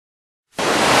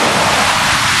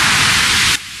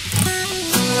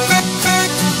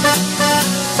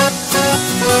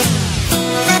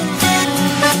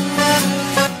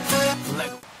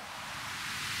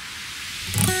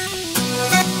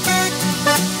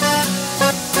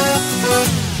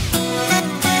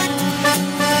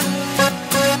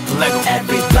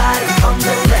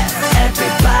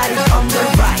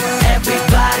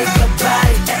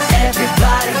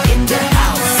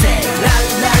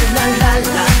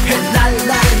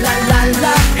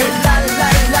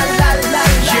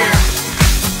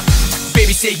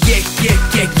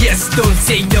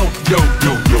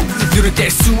뗄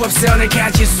수 없어 날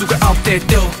가질 수가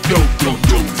없대도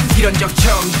이런 적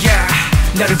처음이야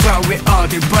나를 봐 왜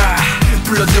어딜 봐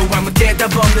불러도 아무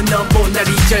대답 없는 넌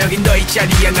모나리자 여기 너의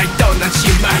자리야 날 떠나지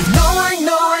마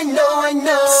I know I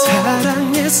know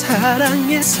사랑해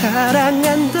사랑해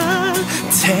사랑한다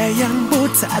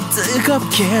태양보다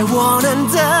뜨겁게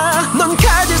원한다 넌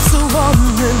가질 수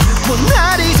없는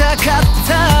모나리자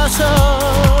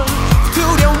같아서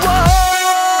두려워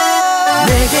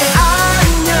내게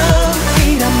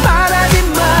안녕이란 말하지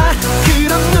마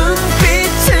그런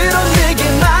눈빛으로 내게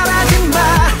말하지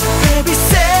마 Baby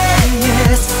say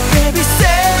yes Baby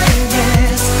say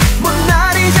yes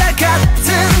모나리자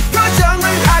같은 표정을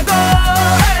하고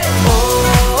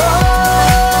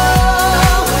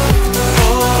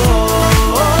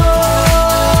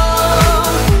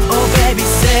Oh baby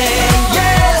say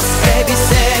yes Baby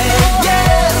say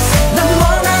yes 난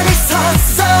원한이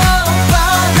섰어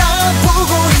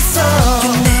바라보고 있어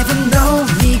You never know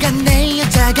네가 내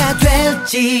여자가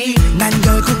될지 난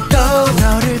결국 또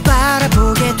너를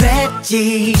바라보게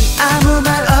됐지 아무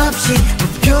말 없이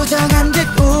무표정한 듯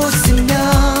웃으면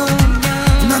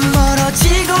넌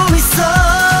멀어지고 있어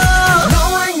No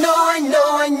I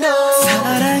know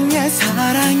사랑해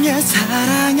사랑해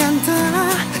사랑한다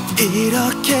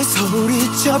이렇게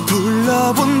소리쳐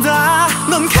불러본다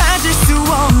넌 가질 수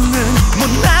없는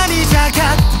모나리자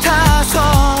같아서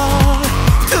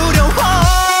두려워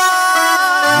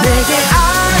내게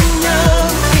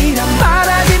안녕이란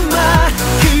말하지 마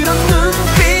그런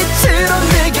눈빛으로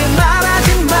내게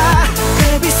말하지 마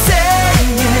Baby say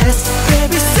yes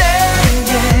Baby say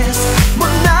yes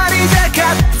모나리자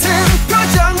같은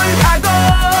표정을 하고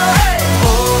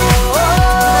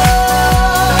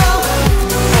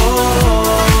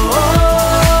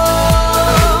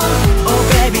Oh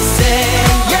baby say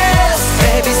yes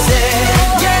Baby say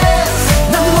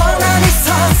yes 난 원한이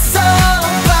섰어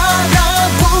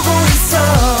바라보고 있어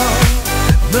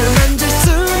널 만질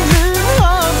수는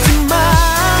없지만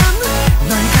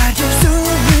널 가질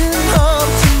수는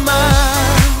없지만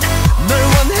널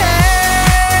원해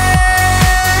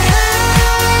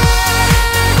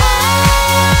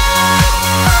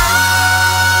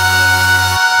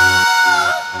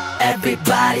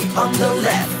Everybody on the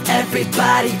left,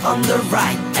 everybody on the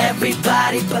right,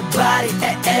 everybody but body,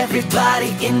 everybody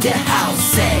in the house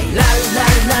say la la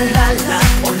la la la,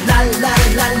 oh la la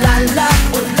la la la.